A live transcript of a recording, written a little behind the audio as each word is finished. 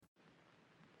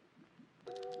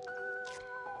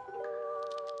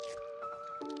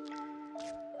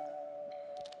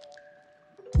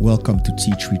Welcome to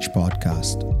Teach Reach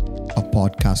Podcast, a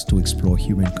podcast to explore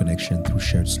human connection through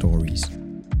shared stories.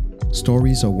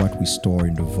 Stories are what we store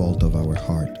in the vault of our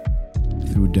heart.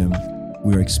 Through them,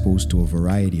 we are exposed to a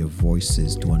variety of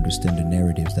voices to understand the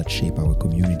narratives that shape our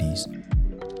communities.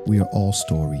 We are all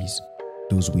stories,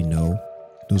 those we know,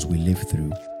 those we live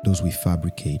through, those we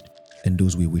fabricate, and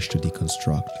those we wish to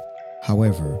deconstruct.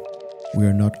 However, we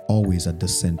are not always at the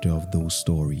center of those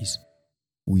stories.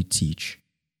 We teach,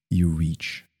 you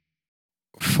reach.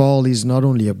 Fall is not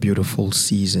only a beautiful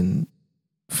season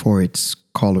for its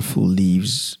colorful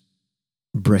leaves,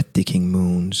 breathtaking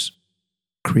moons,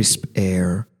 crisp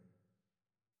air,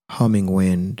 humming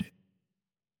wind,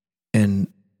 and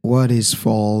what is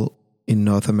fall in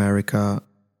North America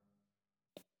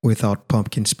without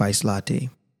pumpkin spice latte?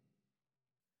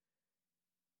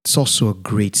 It's also a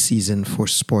great season for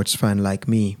sports fans like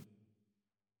me.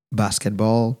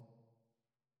 Basketball,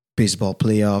 baseball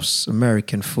playoffs,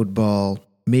 American football,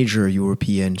 major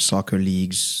European soccer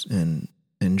leagues, and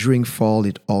during fall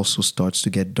it also starts to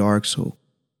get dark, so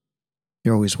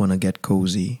you always want to get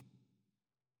cozy.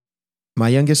 My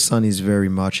youngest son is very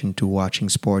much into watching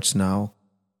sports now.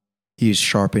 He is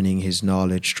sharpening his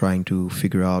knowledge, trying to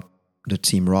figure out the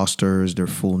team rosters, their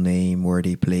full name, where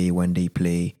they play, when they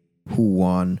play, who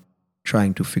won,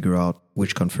 trying to figure out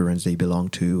which conference they belong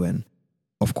to, and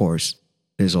of course,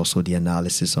 there's also the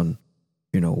analysis on,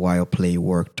 why a play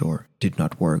worked or did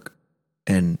not work.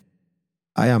 And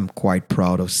I am quite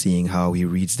proud of seeing how he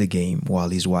reads the game while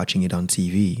he's watching it on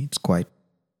TV. It's quite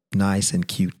nice and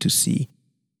cute to see.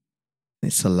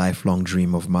 It's a lifelong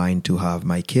dream of mine to have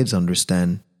my kids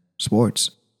understand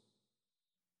sports.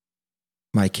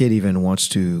 My kid even wants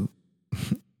to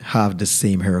have the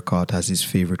same haircut as his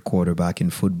favorite quarterback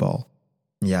in football.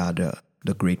 Yeah,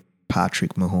 the great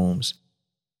Patrick Mahomes.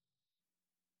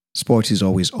 Sports is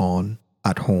always on,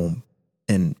 at home,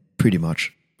 and pretty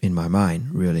much in my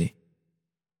mind, really.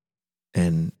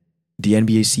 And the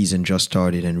NBA season just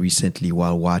started, and recently,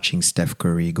 while watching Steph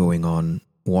Curry going on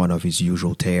one of his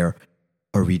usual tear,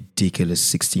 a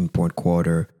ridiculous 16-point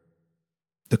quarter,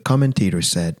 the commentator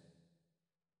said,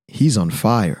 "He's on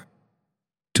fire."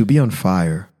 To be on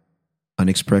fire, an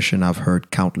expression I've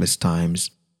heard countless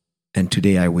times, and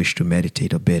today I wish to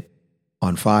meditate a bit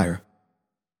on fire.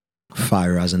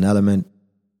 Fire as an element,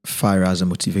 fire as a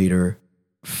motivator,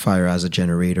 fire as a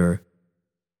generator,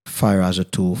 fire as a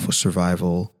tool for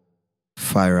survival,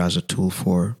 fire as a tool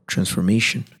for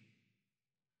transformation.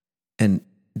 And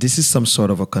this is some sort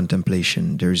of a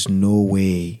contemplation. There is no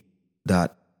way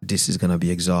that this is going to be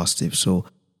exhaustive. So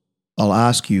I'll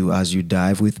ask you, as you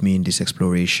dive with me in this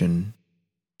exploration,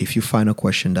 if you find a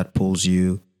question that pulls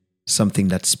you, something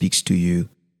that speaks to you,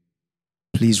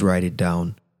 please write it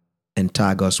down and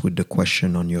tag us with the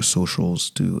question on your socials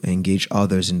to engage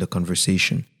others in the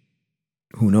conversation.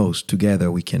 Who knows,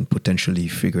 together we can potentially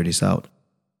figure this out.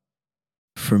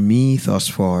 For me, thus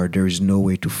far, there is no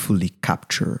way to fully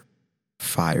capture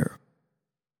fire.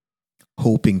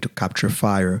 Hoping to capture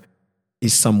fire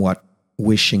is somewhat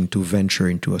wishing to venture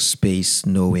into a space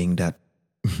knowing that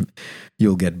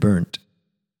you'll get burnt.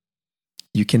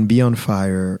 You can be on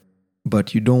fire,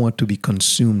 but you don't want to be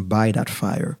consumed by that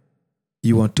fire.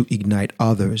 You want to ignite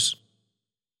others.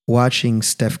 Watching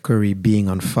Steph Curry being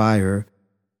on fire,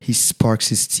 he sparks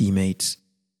his teammates.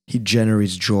 He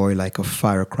generates joy like a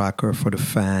firecracker for the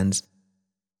fans,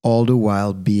 all the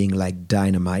while being like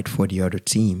dynamite for the other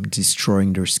team,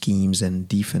 destroying their schemes and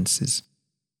defenses.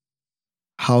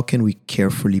 How can we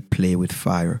carefully play with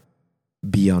fire,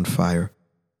 be on fire,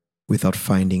 without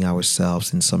finding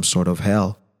ourselves in some sort of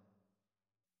hell?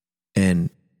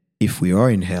 And if we are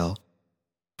in hell,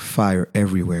 fire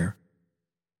everywhere,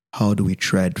 how do we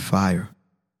tread fire?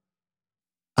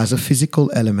 As a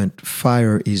physical element,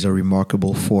 fire is a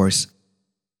remarkable force.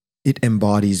 It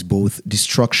embodies both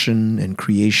destruction and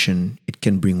creation. It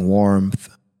can bring warmth,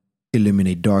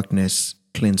 illuminate darkness,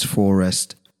 cleanse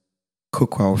forest,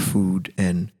 cook our food,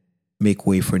 and make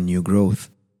way for new growth.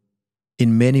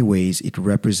 In many ways, it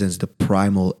represents the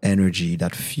primal energy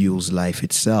that fuels life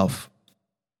itself.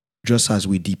 Just as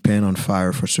we depend on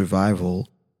fire for survival,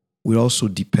 we also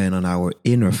depend on our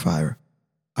inner fire,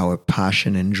 our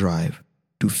passion and drive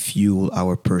to fuel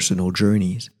our personal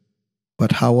journeys.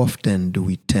 But how often do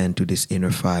we tend to this inner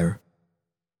fire?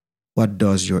 What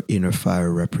does your inner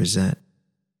fire represent?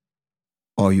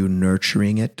 Are you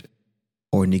nurturing it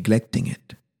or neglecting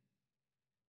it?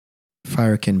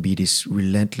 Fire can be this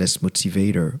relentless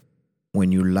motivator.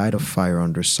 When you light a fire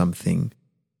under something,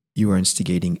 you are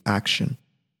instigating action.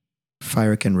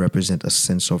 Fire can represent a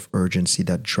sense of urgency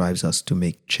that drives us to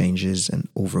make changes and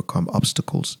overcome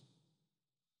obstacles.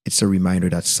 It's a reminder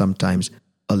that sometimes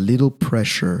a little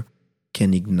pressure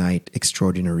can ignite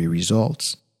extraordinary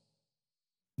results.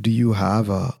 Do you have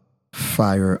a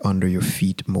fire under your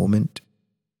feet moment?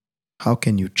 How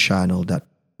can you channel that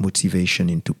motivation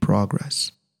into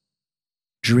progress?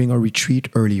 During a retreat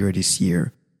earlier this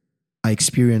year, I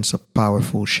experienced a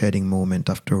powerful shedding moment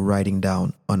after writing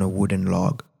down on a wooden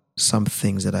log some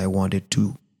things that I wanted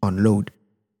to unload,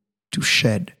 to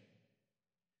shed.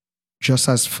 Just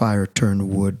as fire turned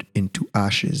wood into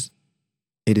ashes,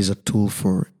 it is a tool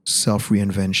for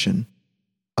self-reinvention,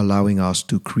 allowing us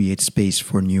to create space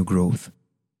for new growth.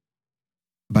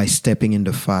 By stepping in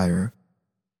the fire,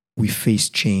 we face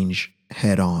change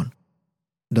head on.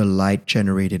 The light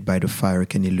generated by the fire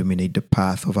can illuminate the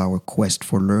path of our quest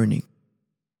for learning.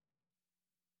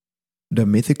 The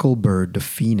mythical bird, the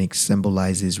phoenix,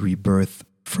 symbolizes rebirth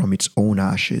from its own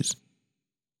ashes.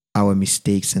 Our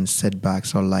mistakes and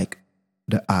setbacks are like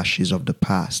the ashes of the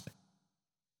past.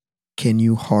 Can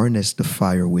you harness the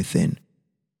fire within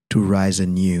to rise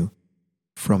anew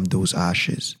from those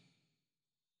ashes?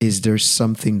 Is there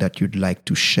something that you'd like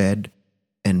to shed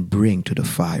and bring to the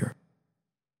fire?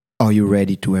 Are you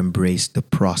ready to embrace the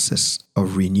process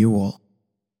of renewal?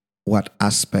 What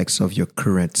aspects of your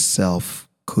current self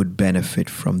could benefit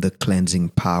from the cleansing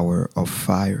power of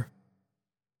fire?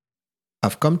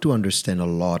 I've come to understand a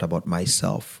lot about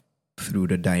myself through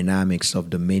the dynamics of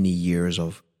the many years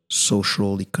of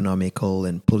social, economical,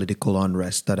 and political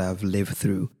unrest that I've lived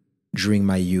through during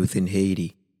my youth in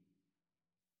Haiti.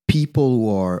 People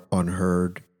who are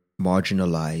unheard,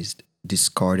 marginalized,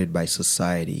 discarded by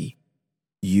society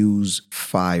use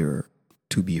fire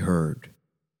to be heard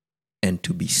and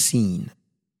to be seen.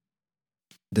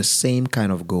 The same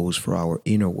kind of goes for our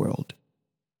inner world.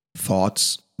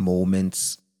 Thoughts,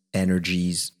 moments,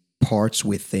 energies, parts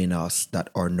within us that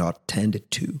are not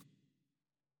tended to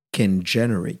can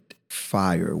generate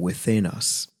fire within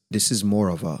us. This is more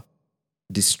of a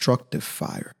destructive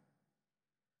fire.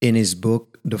 In his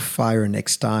book, The Fire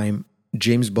Next Time,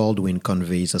 James Baldwin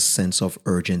conveys a sense of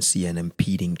urgency and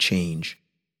impeding change.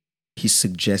 He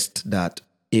suggests that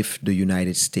if the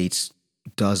United States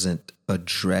doesn't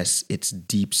address its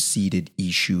deep-seated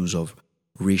issues of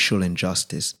racial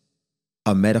injustice,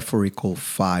 a metaphorical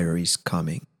fire is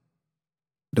coming.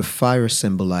 The fire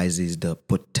symbolizes the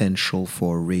potential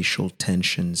for racial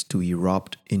tensions to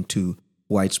erupt into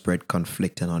widespread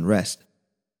conflict and unrest.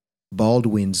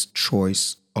 Baldwin's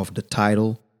choice of the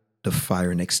title, The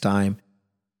Fire Next Time,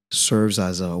 serves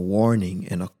as a warning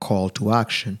and a call to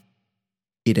action.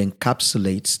 It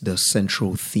encapsulates the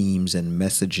central themes and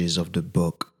messages of the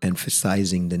book,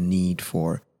 emphasizing the need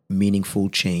for meaningful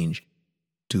change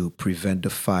to prevent the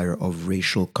fire of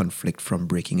racial conflict from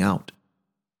breaking out.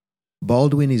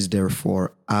 Baldwin is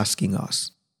therefore asking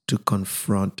us to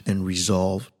confront and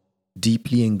resolve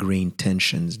deeply ingrained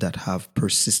tensions that have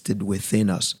persisted within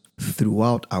us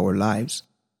throughout our lives.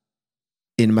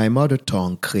 In my mother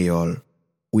tongue, Creole,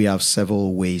 we have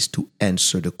several ways to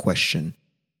answer the question,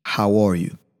 how are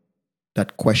you?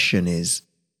 That question is,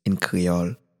 in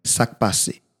Creole, sak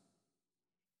passe.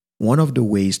 One of the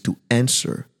ways to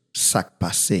answer sak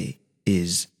passe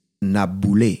is na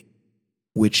boule,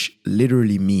 which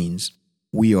literally means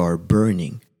we are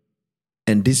burning.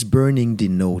 And this burning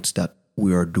denotes that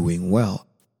we are doing well.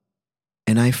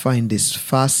 And I find this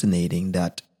fascinating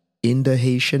that in the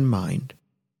Haitian mind,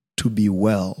 to be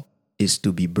well is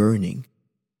to be burning.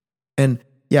 And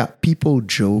yeah, people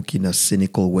joke in a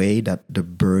cynical way that the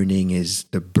burning is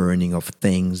the burning of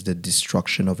things, the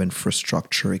destruction of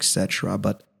infrastructure, etc.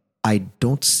 But I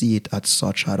don't see it as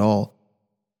such at all.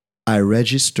 I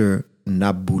register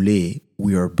naboule,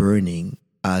 we are burning,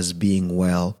 as being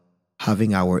well,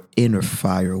 having our inner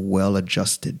fire well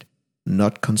adjusted,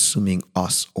 not consuming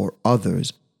us or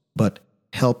others, but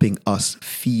helping us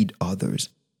feed others,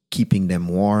 keeping them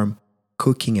warm,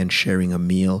 cooking and sharing a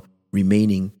meal,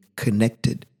 remaining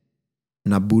connected.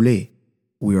 Naboule,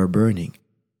 we are burning.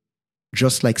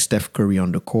 Just like Steph Curry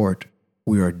on the court,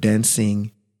 we are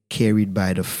dancing, carried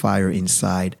by the fire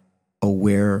inside,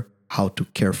 aware how to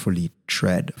carefully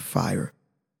tread fire.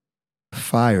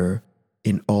 Fire,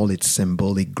 in all its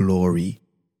symbolic glory,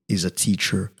 is a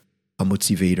teacher, a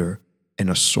motivator, and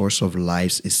a source of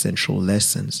life's essential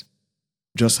lessons.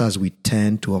 Just as we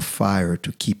tend to a fire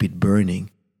to keep it burning,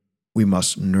 we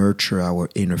must nurture our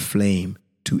inner flame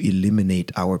to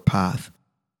illuminate our path.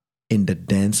 In the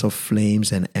dance of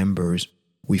flames and embers,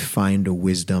 we find the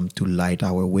wisdom to light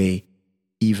our way,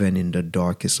 even in the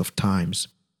darkest of times.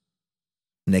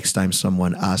 Next time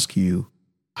someone asks you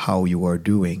how you are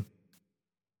doing,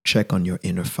 check on your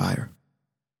inner fire.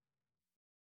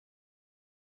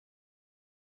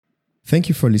 Thank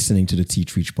you for listening to the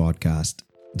Teach Reach podcast.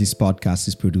 This podcast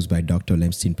is produced by Dr.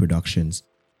 Lemstein Productions,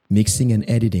 mixing and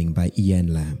editing by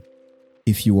Ian Lam.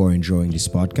 If you are enjoying this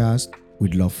podcast,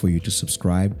 we'd love for you to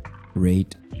subscribe,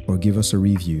 rate, or give us a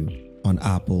review on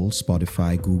Apple,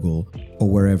 Spotify, Google, or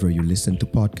wherever you listen to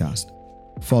podcasts.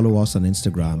 Follow us on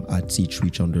Instagram at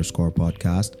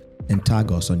teachreach_podcast and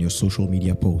tag us on your social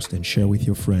media post and share with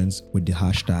your friends with the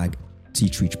hashtag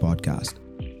TeachReachPodcast.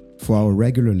 For our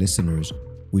regular listeners,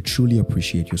 we truly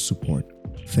appreciate your support.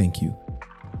 Thank you.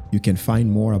 You can find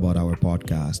more about our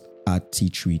podcast at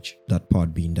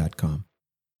teachreach.podbean.com.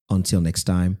 Until next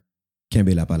time,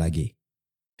 Kembe La Palage.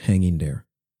 Hang in there.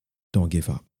 Don't give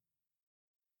up.